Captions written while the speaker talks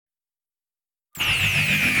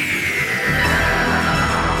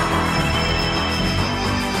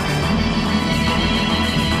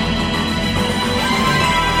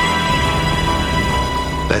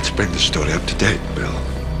Let's bring the story up to date, Bill.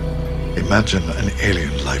 Imagine an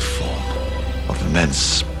alien life form of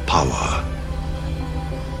immense power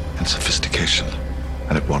and sophistication,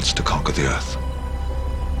 and it wants to conquer the Earth.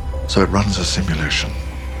 So it runs a simulation,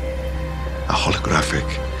 a holographic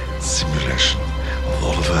simulation of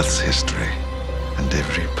all of Earth's history and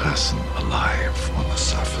every person alive on the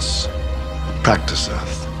surface. Practice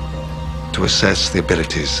Earth to assess the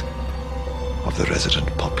abilities of the resident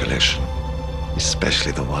population,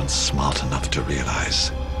 especially the ones smart enough to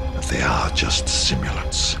realize that they are just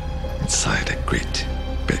simulants inside a great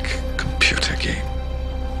big computer game.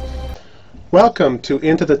 Welcome to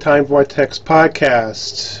Into the Time Vortex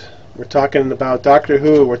podcast. We're talking about Doctor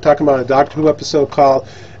Who. We're talking about a Doctor Who episode called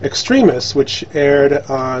Extremis, which aired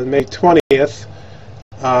on May 20th,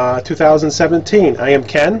 2017. I am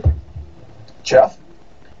Ken. Jeff.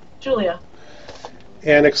 Julia.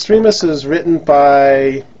 And Extremis is written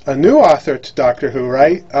by a new author to Doctor Who,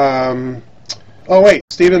 right?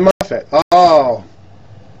 Stephen Moffat. Oh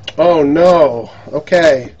no.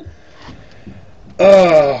 Okay.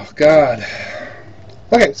 Oh, God.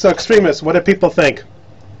 Okay, so Extremis, what do people think?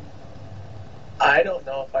 I don't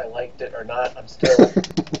know if I liked it or not. I'm still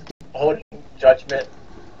holding judgment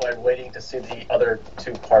while waiting to see the other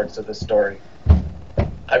two parts of the story.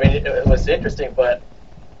 I mean, it was interesting, but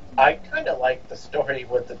I kind of liked the story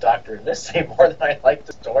with the Doctor and Missy more than I liked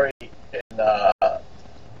the story in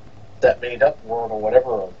that made-up world or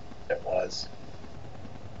whatever it was.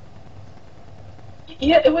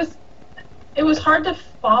 Yeah, it was hard to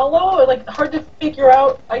follow, or like hard to figure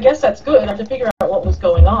out. I guess that's good. Hard to figure out what was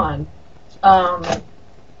going on.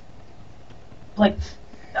 Like,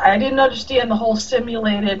 I didn't understand the whole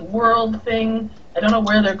simulated world thing. I don't know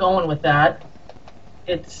where they're going with that.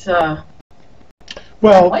 It's I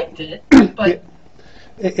liked it, but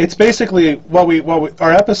it's basically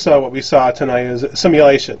our episode. What we saw tonight is a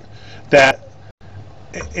simulation that.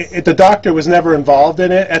 The Doctor was never involved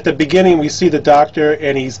in it. At the beginning, we see the Doctor,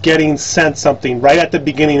 and he's getting sent something right at the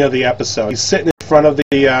beginning of the episode. He's sitting in front of the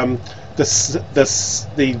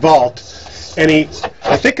vault, and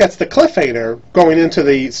I think that's the cliffhanger going into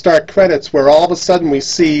the start credits, where all of a sudden we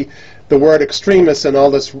see the word Extremis and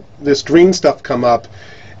all this green stuff come up.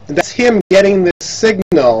 And that's him getting this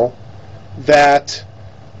signal that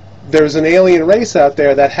there's an alien race out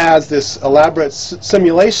there that has this elaborate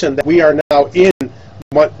simulation that we are now in.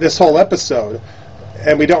 This whole episode,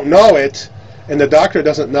 and we don't know it, and the Doctor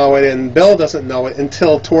doesn't know it, and Bill doesn't know it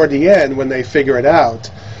until toward the end when they figure it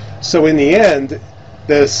out. So in the end,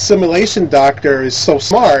 the simulation Doctor is so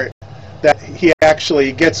smart that he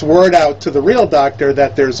actually gets word out to the real Doctor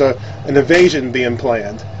that there's an invasion being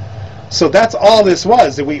planned. So that's all this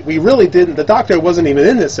was. We really didn't. The Doctor wasn't even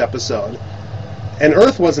in this episode, and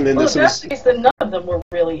Earth wasn't in this. Well, that's because none of them were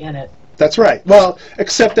really in it. That's right. Well,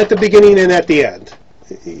 except at the beginning and at the end.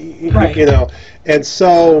 Right. You know, and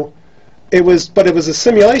so it was a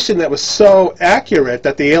simulation that was so accurate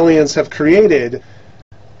that the aliens have created,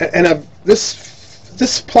 and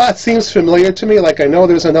this plot seems familiar to me. Like, I know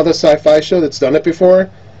there's another sci-fi show that's done it before,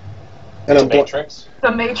 and The Matrix.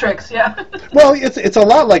 The Matrix, yeah. Well, it's a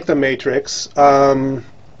lot like The Matrix. Oh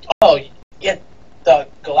yeah, the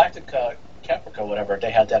Galactica Caprica, whatever.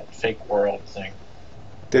 They had that fake world thing.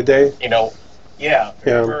 Did they? You know, yeah.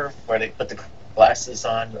 Remember where they put the glasses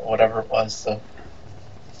on, or whatever it was. So.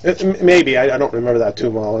 Maybe I don't remember that too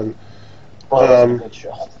well. And well, it was a good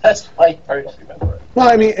show. That's why I remember it. Well,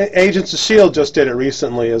 I mean, Agents of S.H.I.E.L.D. just did it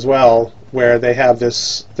recently as well, where they have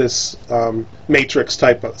this Matrix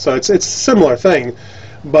type of. So it's a similar thing,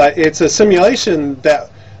 but it's a simulation that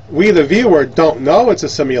we, the viewer, don't know it's a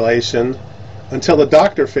simulation until the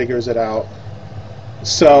Doctor figures it out.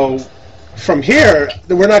 So from here,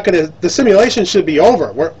 we're not going to. The simulation should be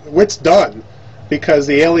over. It's done. Because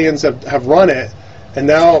the aliens have run it, and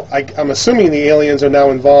now I'm assuming the aliens are now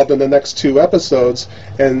involved in the next two episodes,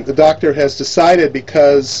 and the Doctor has decided,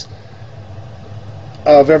 because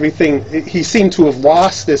of everything, he seemed to have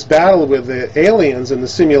lost this battle with the aliens in the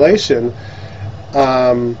simulation,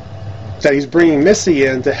 that he's bringing Missy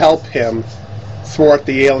in to help him thwart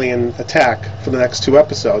the alien attack for the next two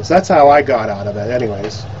episodes. That's how I got out of it,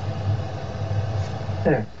 anyways.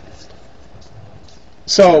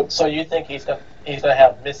 So you think he's going to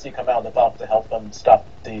have Missy come out of the vault to help him stop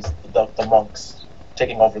the monks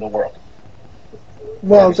taking over the world?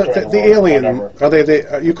 Well, the alien, are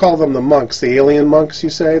they? You call them the monks, the alien monks, you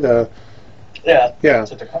say? Yeah. That's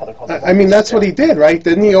what they're called. I mean, that's what he did, right?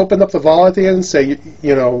 Didn't he open up the vault at the end and say,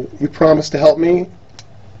 you promised to help me?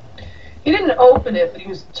 He didn't open it, but he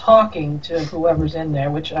was talking to whoever's in there,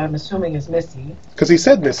 which I'm assuming is Missy. Because he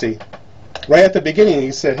said Missy. Right at the beginning,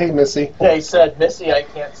 he said, "Hey, Missy." Yeah, he said, "Missy, I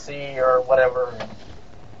can't see," or whatever.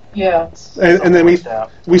 Yeah. And then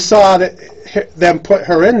we saw them put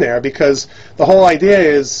her in there because the whole idea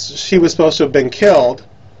is she was supposed to have been killed,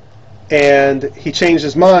 and he changed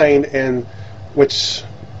his mind, and which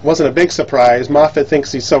wasn't a big surprise. Moffat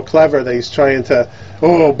thinks he's so clever that he's trying to,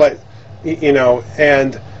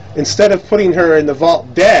 and instead of putting her in the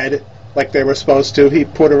vault dead like they were supposed to, he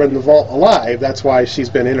put her in the vault alive. That's why she's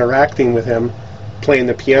been interacting with him, playing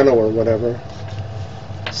the piano or whatever.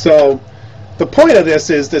 So the point of this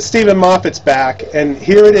is that Stephen Moffat's back, and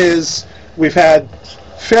here it is. We've had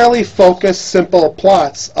fairly focused, simple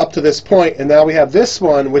plots up to this point, and now we have this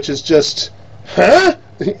one, which is just,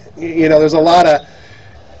 there's a lot of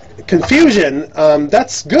confusion.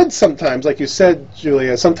 That's good sometimes, like you said,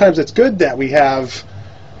 Julia. Sometimes it's good that we have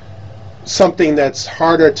something that's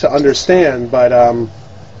harder to understand, but I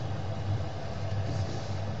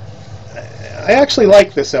actually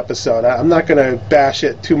like this episode. I'm not going to bash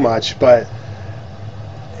it too much, but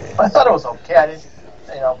I thought it was okay. I didn't,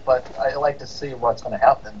 but I like to see what's going to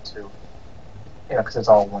happen too. Because it's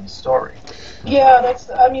all one story. Yeah, that's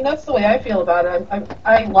the way I feel about it.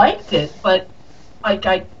 I liked it, but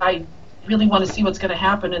I really want to see what's going to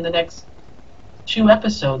happen in the next 2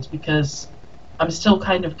 episodes because I'm still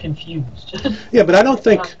kind of confused. Yeah, but I don't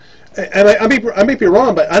think, and I may be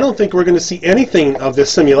wrong, but I don't think we're going to see anything of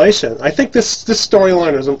this simulation. I think this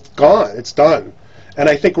storyline is gone. It's done. And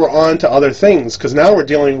I think we're on to other things, because now we're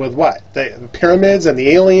dealing with what? The pyramids and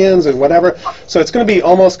the aliens and whatever. So it's going to be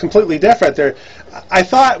almost completely different. I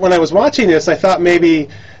thought, when I was watching this, I thought maybe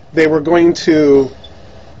we were going to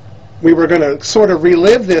sort of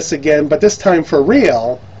relive this again, but this time for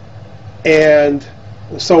real. And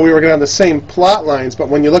so we were going to have the same plot lines, but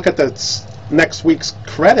when you look at the next week's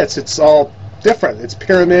credits, it's all different. It's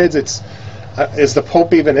pyramids. Is the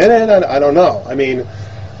Pope even in it? I don't know.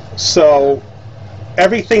 So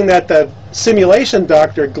everything that the simulation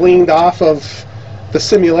doctor gleaned off of the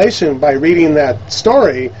simulation by reading that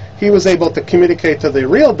story, he was able to communicate to the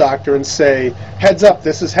real doctor and say, heads up,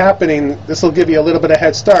 this is happening. This will give you a little bit of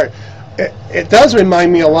head start. It does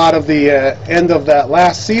remind me a lot of the end of that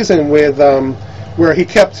last season with where he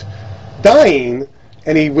kept dying,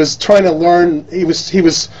 and he was trying to learn. He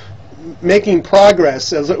was making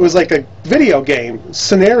progress. It was like a video game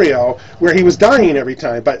scenario where he was dying every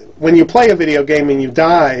time. But when you play a video game and you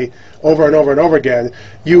die over and over and over again,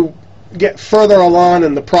 you get further along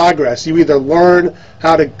in the progress. You either learn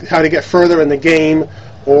how to get further in the game,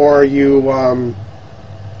 or you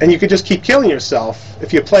and you could just keep killing yourself.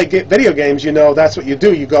 If you play video games, that's what you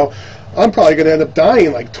do. You go, I'm probably going to end up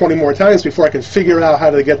dying like 20 more times before I can figure out how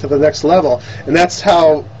to get to the next level. And that's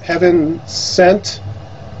how Heaven Sent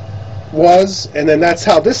was, and then that's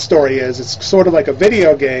how this story is. It's sort of like a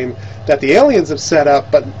video game that the aliens have set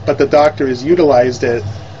up, but the Doctor has utilized it.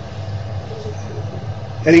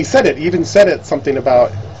 And he even said it something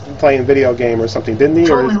about playing video game or something, didn't he?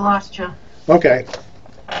 Totally lost you. Okay.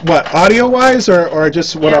 What, audio-wise or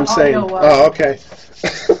just what I'm saying? Audio-wise. Oh, okay.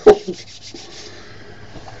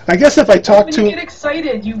 I guess if I talk when you get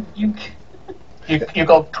excited, you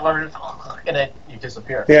go and then you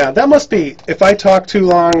disappear. Yeah, that must be, if I talk too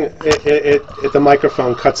long, the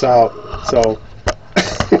microphone cuts out. So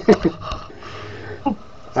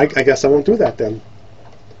I guess I won't do that then.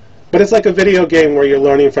 But it's like a video game where you're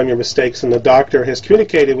learning from your mistakes, and the Doctor has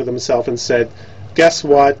communicated with himself and said, guess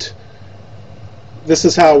what? This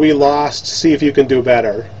is how we lost. See if you can do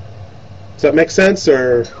better. Does that make sense?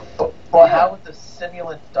 Or well, how would the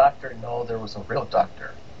simulant Doctor know there was a real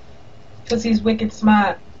Doctor? Because he's wicked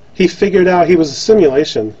smart. He figured out he was a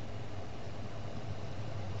simulation.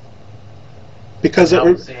 Because how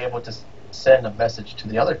was he able to send a message to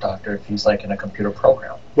the other Doctor if he's like in a computer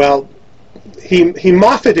program? Well, he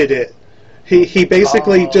Moffated it. He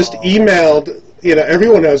basically just emailed.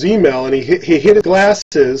 Everyone has email, and he hid his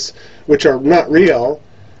glasses, which are not real,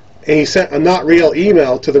 and he sent a not real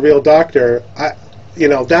email to the real Doctor.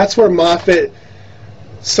 That's where Moffat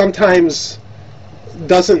sometimes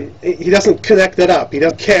doesn't connect it up. He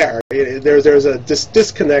doesn't care. There's a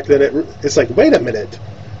disconnect, and it's like, wait a minute,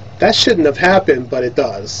 that shouldn't have happened, but it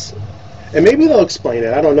does. And maybe they'll explain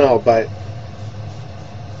it. I don't know, but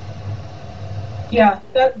yeah,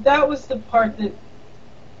 that was the part that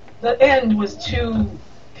the end was too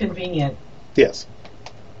convenient. Yes.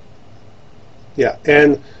 Yeah,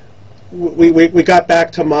 and we got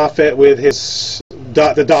back to Moffat with his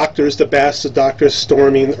the Doctor's the best. The Doctor's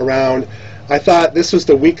storming around. I thought this was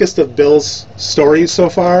the weakest of Bill's stories so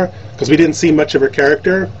far because we didn't see much of her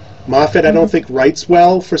character. Moffat, I don't think, writes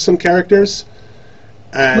well for some characters.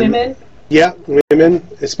 And women? Yeah, women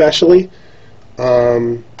especially.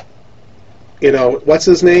 You know, what's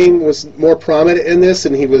his name was more prominent in this,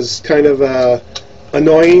 and he was kind of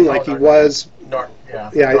annoying, like he was.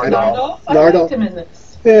 Yeah, Nardole? I Nardole. liked him in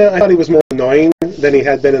this. Yeah, I thought he was more annoying than he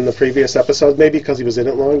had been in the previous episode. Maybe because he was in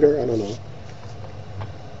it longer. I don't know.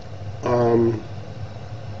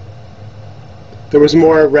 There was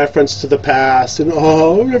more reference to the past, and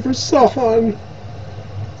River Song.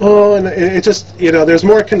 And it just, you know, there's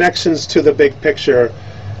more connections to the big picture,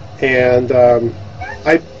 and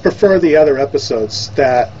I prefer the other episodes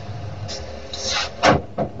that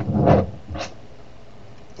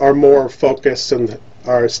are more focused and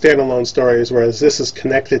are standalone stories, whereas this is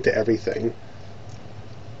connected to everything.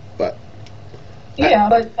 But Yeah,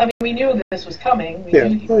 but I mean, we knew this was coming. We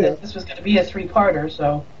knew that this was going to be a three-parter,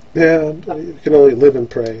 so. yeah, you can only live and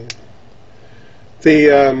pray.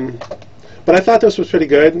 But I thought this was pretty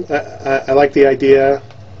good. I like the idea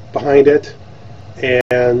behind it,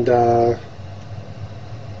 and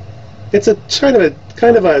it's a kind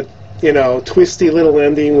of a you know, twisty little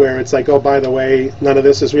ending where it's like, oh, by the way, none of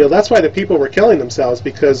this is real. That's why the people were killing themselves,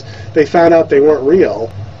 because they found out they weren't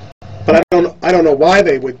real. But I don't know why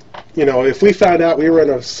they would, you know, if we found out we were in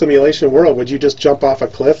a simulation world, would you just jump off a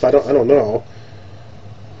cliff? I don't know.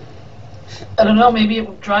 I don't know, maybe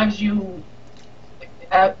it drives you,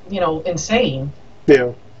 insane.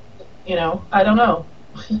 Yeah. You know, I don't know.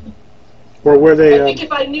 Or were they... I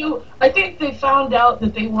think they found out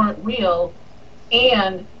that they weren't real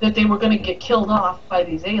and that they were going to get killed off by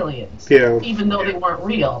these aliens. Yeah. Even though they weren't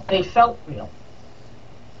real. They felt real.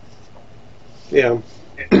 Yeah.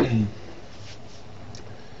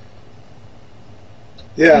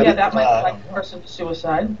 Yeah. That might force him to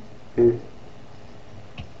suicide.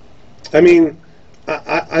 I mean,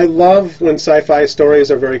 I love when sci-fi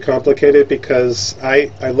stories are very complicated, because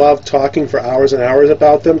I love talking for hours and hours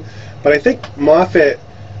about them. But I think Moffat,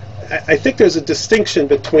 I think there's a distinction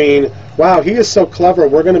between, wow, he is so clever,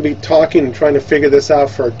 we're going to be talking and trying to figure this out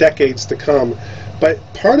for decades to come. But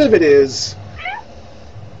part of it is...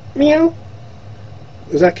 Meow?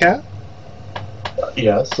 Is that a cat?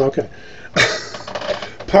 Yes. Okay.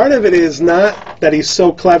 Part of it is not that he's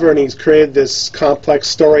so clever and he's created this complex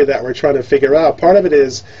story that we're trying to figure out. Part of it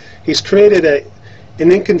is he's created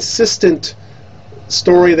an inconsistent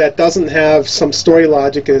story that doesn't have some story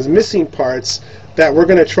logic and is missing parts that we're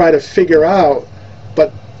going to try to figure out,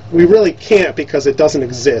 but we really can't because it doesn't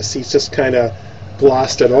exist. He's just kind of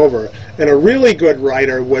glossed it over. And a really good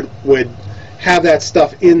writer would have that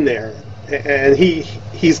stuff in there, and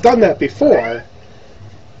he's done that before.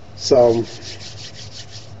 So,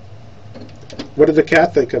 what did the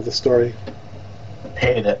cat think of the story?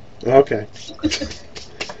 Hated it. Okay.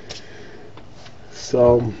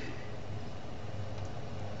 So...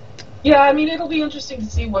 Yeah, I mean, it'll be interesting to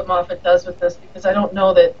see what Moffat does with this, because I don't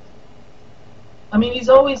know that... I mean, he's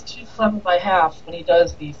always too clever by half when he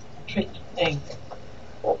does these tricky things.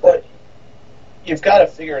 Well, but you've got to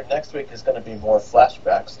figure next week is going to be more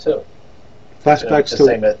flashbacks, too. Flashbacks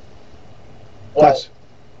to...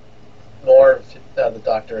 More of the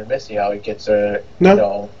Doctor and Missy, how he gets her,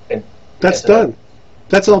 No. That's done.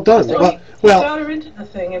 That's all done. So he got her into the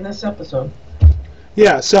thing in this episode.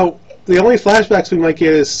 Yeah, so... The only flashbacks we might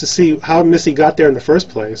get is to see how Missy got there in the first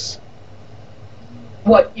place.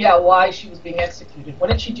 Why she was being executed. What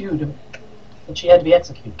did she do that she had to be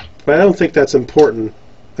executed? But I don't think that's important.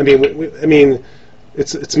 I mean,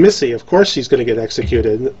 it's Missy. Of course she's going to get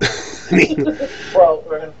executed. I mean... Well,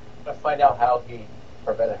 we're going to find out how he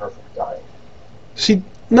prevented her from dying. He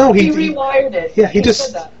rewired it. Yeah, he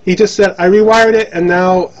just said, I rewired it, and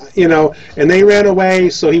now, and they ran away,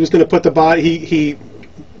 so he was going to put the body... He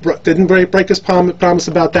didn't break his promise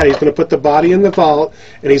about that. He's going to put the body in the vault,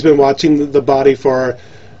 and he's been watching the body for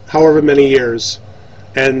however many years.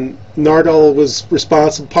 And Nardole was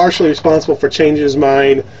partially responsible for changing his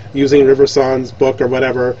mind using River Song's book or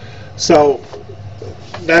whatever. So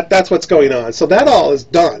that's what's going on. So that all is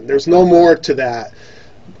done. There's no more to that.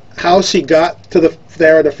 How she got to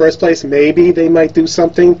there in the first place, maybe they might do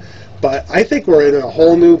something, but I think we're in a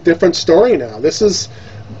whole new, different story now. This is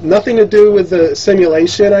nothing to do with the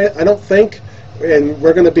simulation, I don't think, and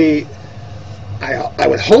we're going to be, I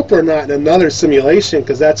would hope we're not in another simulation,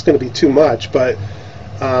 because that's going to be too much, but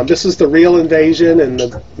this is the real invasion, and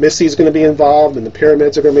the Missy's going to be involved, and the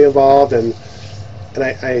pyramids are going to be involved, and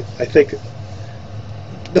I think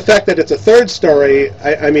the fact that it's a third story,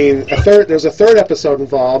 there's a third episode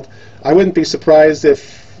involved. I wouldn't be surprised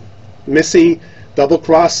if Missy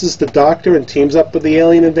double-crosses the Doctor and teams up with the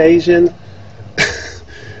alien invasion.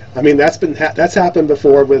 I mean, that's happened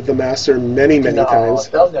before with the Master many times.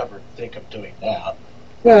 They'll never think of doing that.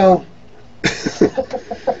 Well,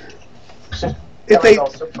 if There they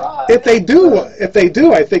was no surprise. if they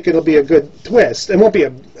do, I think it'll be a good twist. It won't be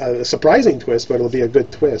a surprising twist, but it'll be a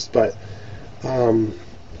good twist. But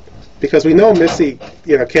because we know Missy,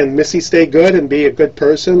 can Missy stay good and be a good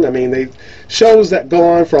person? I mean, shows that go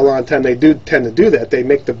on for a long time, they do tend to do that. They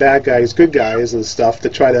make the bad guys good guys and stuff to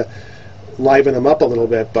try to liven them up a little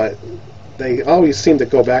bit, but they always seem to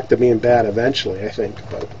go back to being bad eventually, I think.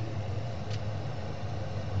 But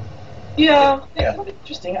Yeah, Yeah. it's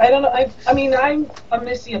interesting. I don't know. I mean, I'm a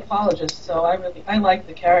Missy apologist, so I like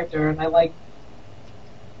the character, and I like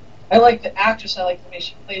the actress. I like the way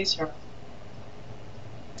she plays her.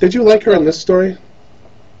 did you like her in this story?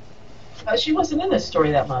 She wasn't in this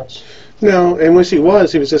story that much. No, and when she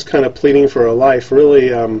was just kind of pleading for her life, really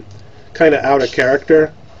kind of out of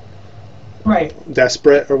character, Right.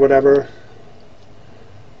 desperate or whatever.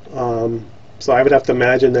 So I would have to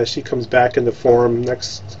imagine that she comes back into form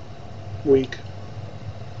next week.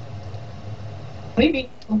 Maybe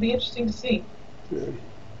it'll be interesting to see.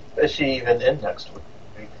 Is she even in next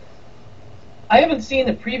week? I haven't seen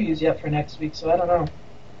the previews yet for next week, so I don't know.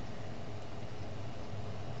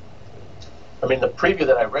 I mean, the preview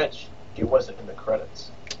that I read, she wasn't in the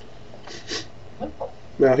credits.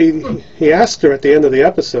 Now he asked her at the end of the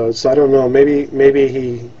episode, so I don't know. Maybe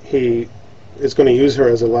he is going to use her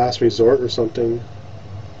as a last resort or something.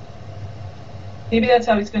 Maybe that's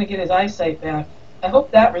how he's going to get his eyesight back. I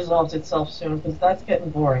hope that resolves itself soon, because that's getting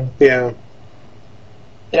boring. Yeah.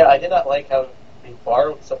 Yeah, I did not like how he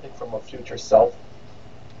borrowed something from a future self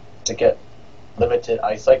to get limited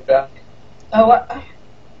eyesight back. Oh,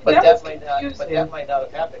 But that that was might not. confusing. But that might not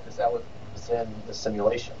have happened because that was in the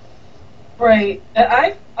simulation. Right.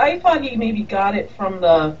 And I thought he maybe got it from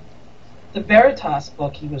the Veritas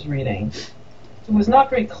book he was reading. It was not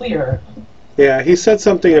very clear. Yeah, he said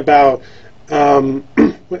something about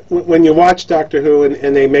when you watch Doctor Who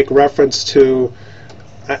and they make reference to,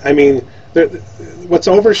 I mean, what's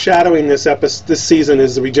overshadowing this season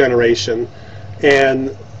is the regeneration,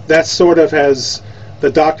 and that sort of has the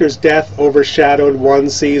Doctor's death overshadowed one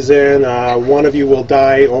season. One of you will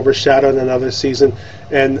die overshadowed another season,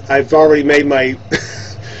 and I've already made my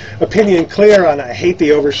opinion clear on I hate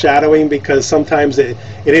the overshadowing because sometimes it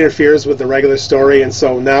interferes with the regular story, and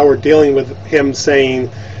so now we're dealing with him saying,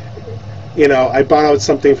 I borrowed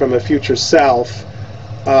something from a future self.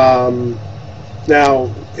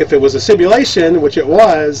 Now, if it was a simulation, which it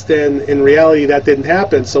was, then in reality that didn't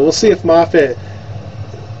happen. So we'll see if Moffat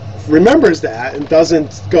remembers that and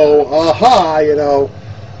doesn't go, aha,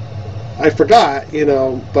 I forgot,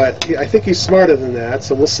 but I think he's smarter than that,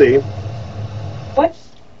 so we'll see. What?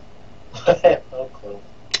 I have no clue.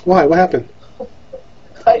 Why? What happened?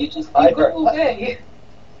 You I go heard- away.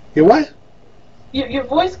 You what? Your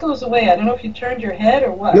voice goes away. I don't know if you turned your head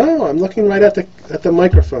or what. No, I'm looking right at the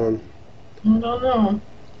microphone. No.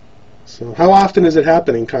 So how often is it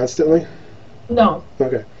happening? Constantly? No.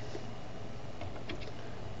 Okay.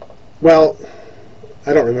 Well,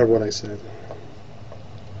 I don't remember what I said.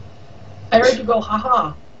 I heard you go,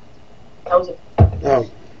 ha-ha. That was it. Oh.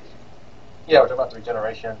 Yeah, we're talking about the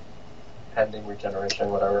regeneration, pending regeneration,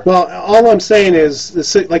 whatever. Well, all I'm saying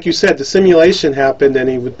is, like you said, the simulation happened and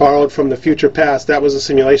he borrowed from the future past. That was a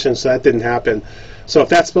simulation, so that didn't happen. So if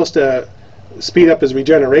that's supposed to speed up his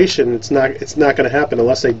regeneration, it's not going to happen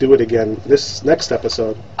unless they do it again this next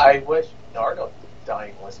episode. I wish Nardo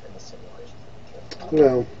dying was in the simulation.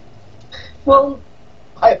 No. Well,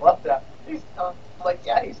 I love that. He's like,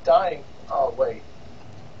 yeah, he's dying. Oh wait,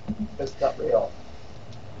 it's not real.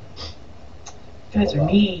 you guys are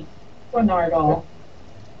mean. Poor Nardole.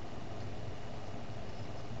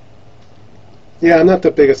 Yeah, I'm not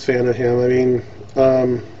the biggest fan of him. I mean,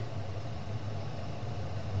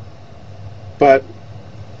 but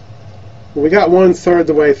we got 1/3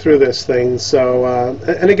 the way through this thing. So,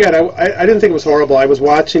 and again, I didn't think it was horrible. I was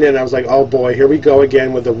watching it and I was like, oh boy, here we go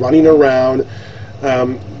again with the running around.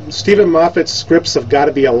 Stephen Moffat's scripts have got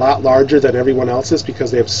to be a lot larger than everyone else's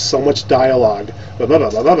because they have so much dialogue. Blah, blah, blah,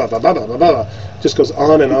 blah, blah, blah, blah, blah, blah. Just goes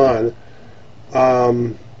on and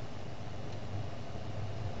on.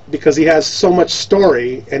 Because he has so much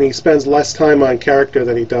story and he spends less time on character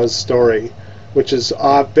than he does story, which is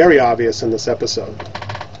very obvious in this episode.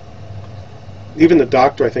 Even the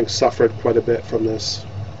Doctor, I think, suffered quite a bit from this.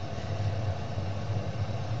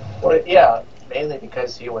 Well, yeah, mainly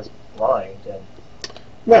because he was blind and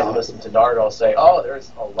Well, listened to Nardo say, "Oh,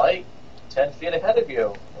 there's a light 10 feet ahead of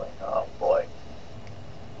you." Like, oh boy.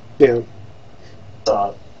 yeah.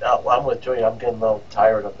 I'm with Julie. I'm getting a little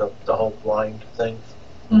tired of the whole blind thing.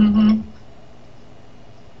 Mm-hmm.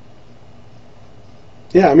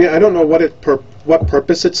 Yeah, I mean, I don't know what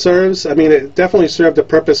purpose it serves. I mean, it definitely served a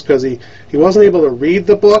purpose because he wasn't able to read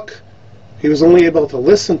the book. He was only able to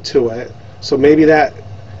listen to it. So maybe that,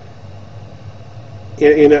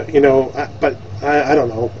 but I don't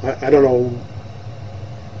know. I don't know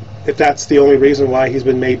if that's the only reason why he's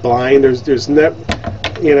been made blind. There's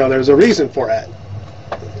a reason for it,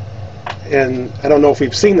 and I don't know if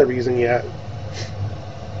we've seen the reason yet.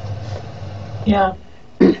 Yeah.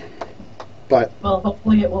 But well,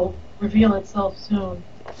 hopefully it will reveal itself soon.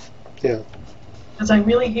 Yeah. Because I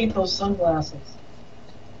really hate those sunglasses.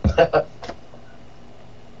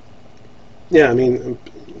 Yeah, I mean,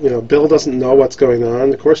 Bill doesn't know what's going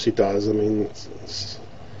on. Of course he does. I mean,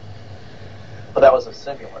 But that was a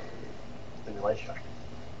simulation.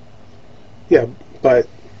 Yeah, but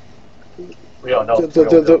we don't know.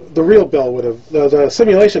 The real Bill would have, the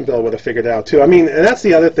simulation Bill would have figured out too. I mean, and that's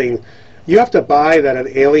the other thing. You have to buy that an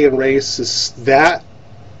alien race is that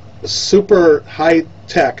super high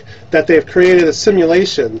tech that they've created a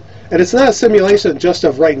simulation, and it's not a simulation just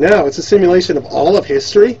of right now. It's a simulation of all of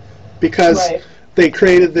history, because they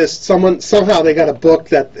created this. Somehow they got a book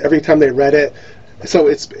that every time they read it. So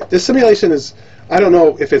this simulation is. I don't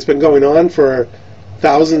know if it's been going on for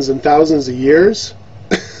thousands and thousands of years.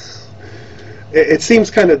 It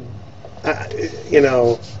seems kind of,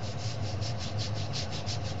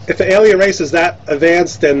 if the alien race is that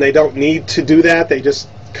advanced, then they don't need to do that. They just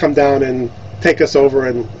come down and take us over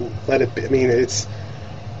and let it be. I mean, it's...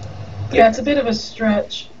 Yeah, it's a bit of a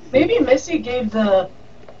stretch. Maybe Missy gave the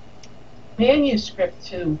manuscript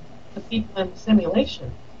to the people in the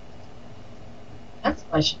simulation. That's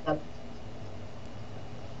why she got it.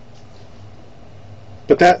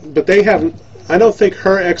 But they haven't. I don't think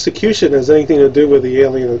her execution has anything to do with the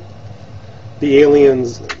aliens.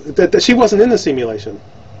 That she wasn't in the simulation.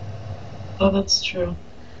 Oh, that's true.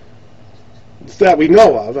 That we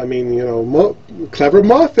know of. I mean, clever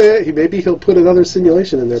Moffat. Maybe he'll put another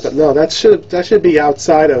simulation in there. But no, that should be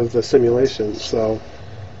outside of the simulation. So,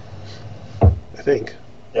 I think.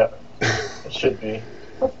 Yeah, it should be.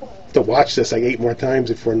 To watch this like 8 more times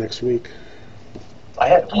before next week. I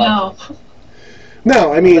had to watch it.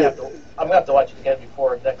 No, I mean... I'm going to have to watch it again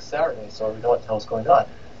before next Saturday so we know what the hell's going on.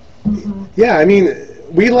 Mm-hmm. Yeah, I mean,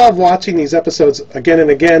 we love watching these episodes again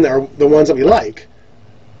and again, are the ones that we like.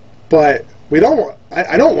 But we don't...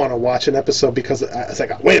 I don't want to watch an episode because it's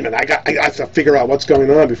like, wait a minute, I have to figure out what's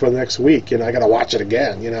going on before the next week. I got to watch it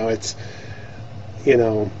again. It's...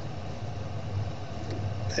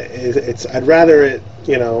 It's... I'd rather it...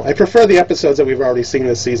 I prefer the episodes that we've already seen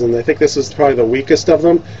this season. I think this is probably the weakest of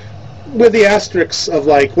them. With the asterisks of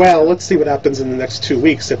like, well, let's see what happens in the next 2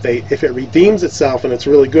 weeks. If it redeems itself and it's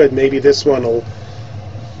really good, maybe this one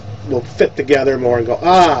will fit together more and go,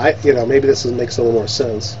 maybe this makes a little more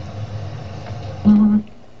sense. Mm-hmm.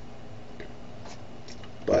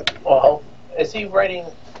 But well, is he writing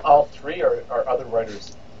all 3 or are other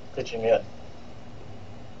writers pitching in?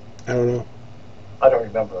 I don't know. I don't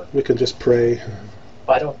remember. We can just pray.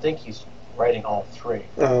 But I don't think he's writing all 3.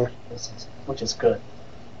 Which is good.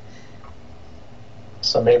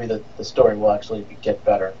 So maybe the story will actually get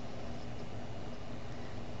better.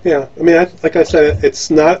 Yeah, I mean, like I said, it's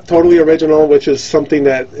not totally original, which is something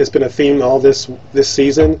that has been a theme all this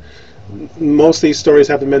season. Most of these stories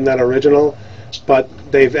haven't been that original, but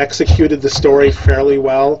they've executed the story fairly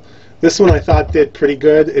well. This one I thought did pretty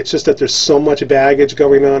good. It's just that there's so much baggage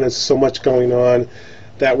going on and so much going on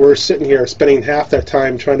that we're sitting here spending half their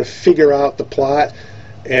time trying to figure out the plot,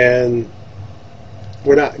 and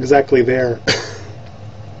we're not exactly there.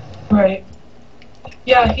 Right.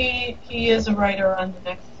 Yeah, he is a writer on the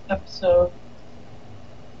next episode.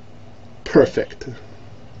 Perfect.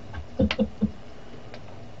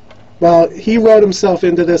 Well, he wrote himself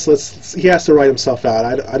into this. He has to write himself out.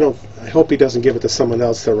 I hope he doesn't give it to someone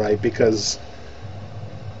else to write, because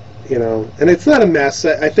and it's not a mess.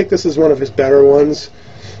 I think this is one of his better ones.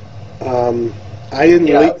 I didn't.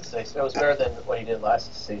 Yeah, I would say so. It was better than what he did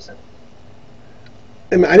last season.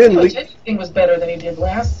 I mean, I didn't. Anything was better than he did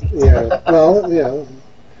last season. Yeah. Well, yeah.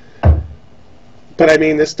 But I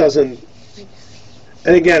mean, this doesn't.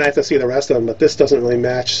 And again, I have to see the rest of them, but this doesn't really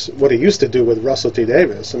match what he used to do with Russell T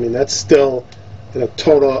Davies. I mean, that's still, in a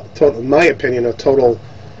total, in my opinion, a total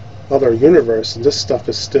other universe, and this stuff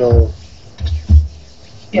is still.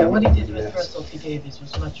 Yeah, what he did with Russell T Davies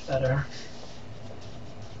was much better.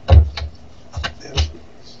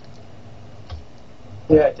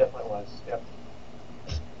 Yeah, it definitely was. Yeah.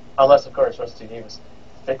 Unless, of course, Rusty Davis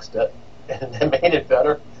fixed it and then made it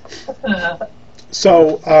better.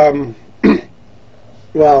 So,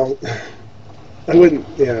 well, I wouldn't.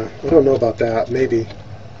 Yeah, I don't know about that. Maybe.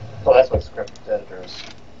 Well, that's what script editors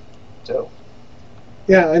do.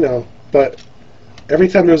 Yeah, I know, but every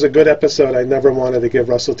time there was a good episode, I never wanted to give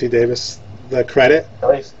Russell T Davies the credit. At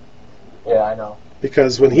least, yeah, I know.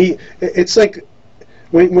 Because it's like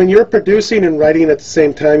when you're producing and writing at the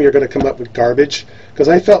same time, you're going to come up with garbage. Because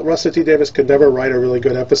I felt Russell T Davies could never write a really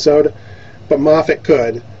good episode, but Moffat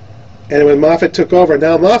could. And when Moffat took over,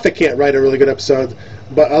 now Moffat can't write a really good episode,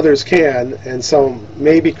 but others can. And so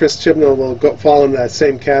maybe Chris Chibnall will fall in that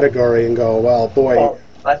same category and go, well, boy. Well,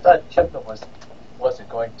 I thought Chibnall wasn't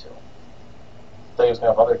going to. I thought he was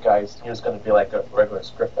going to have other guys. He was going to be like a regular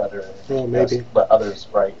script editor. Oh, maybe. Just let others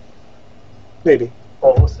write. Maybe.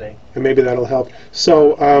 Well, we'll see. And maybe that'll help.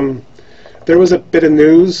 So there was a bit of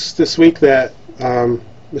news this week that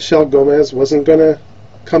Michelle Gomez wasn't going to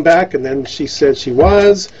come back, and then she said she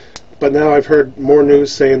was. But now I've heard more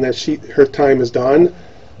news saying that her time is done.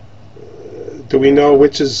 Do we know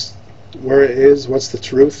which is where it is? What's the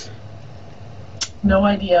truth? No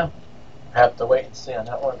idea. Have to wait and see on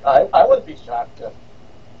that one. I wouldn't be shocked if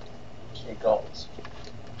she goes.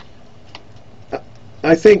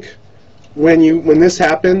 I think when this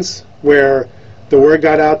happens, where the word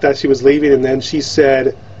got out that she was leaving, and then she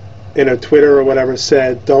said in a Twitter or whatever,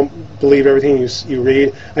 said, don't believe everything you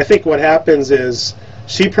read. I think what happens is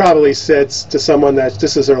she probably said to someone that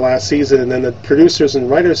this is her last season, and then the producers and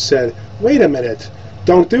writers said, wait a minute,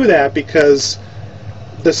 don't do that, because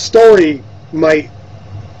the story might,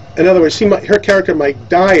 in other words, her character might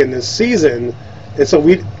die in this season, and so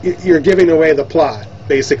you're giving away the plot,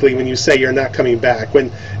 basically, when you say you're not coming back.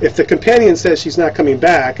 If the companion says she's not coming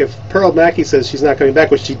back, if Pearl Mackie says she's not coming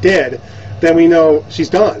back, which she did, then we know she's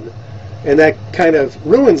done. And that kind of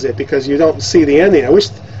ruins it, because you don't see the ending.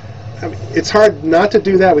 It's hard not to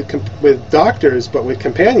do that with doctors, but with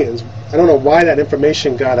companions, I don't know why that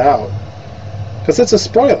information got out. Because it's a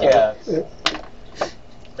spoiler. Yeah.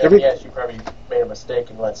 She probably made a mistake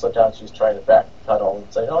and let slip down. She's trying to backpedal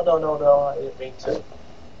and say, no, I didn't mean to.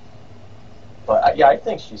 But I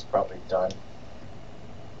think she's probably done.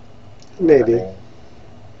 Maybe.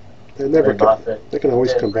 They can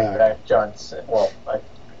always come bring back. John Sim. Well,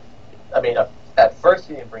 at first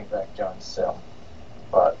he didn't bring back John Sim,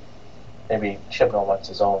 but maybe Chibnall wants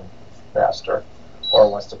his own master, or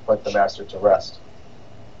wants to put the master to rest.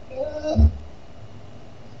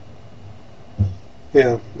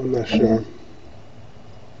 Yeah, I'm not sure.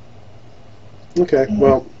 Okay,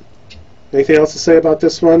 well, anything else to say about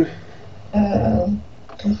this one?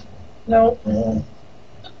 No.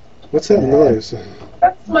 What's that noise?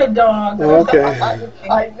 That's my dog. Oh, okay.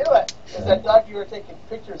 I knew it. It's that dog you were taking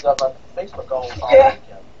pictures of on Facebook all Yeah.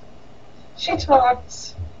 weekend. She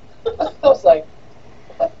talks. I was like,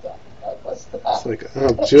 what the heck was that? It's like,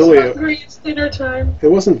 oh, Julia. Hungry, it's dinner time. It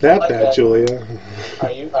wasn't that bad, Okay. Julia.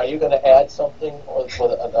 Are you going to add something? Or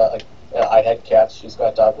I had cats. She's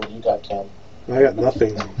got a dog. What do you got, Ken? I got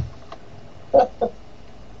nothing.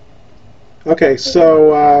 Okay,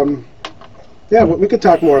 so, yeah, we could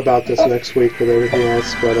talk more about this next week with everything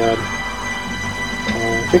else, but I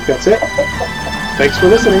think that's it. Thanks for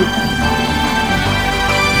listening.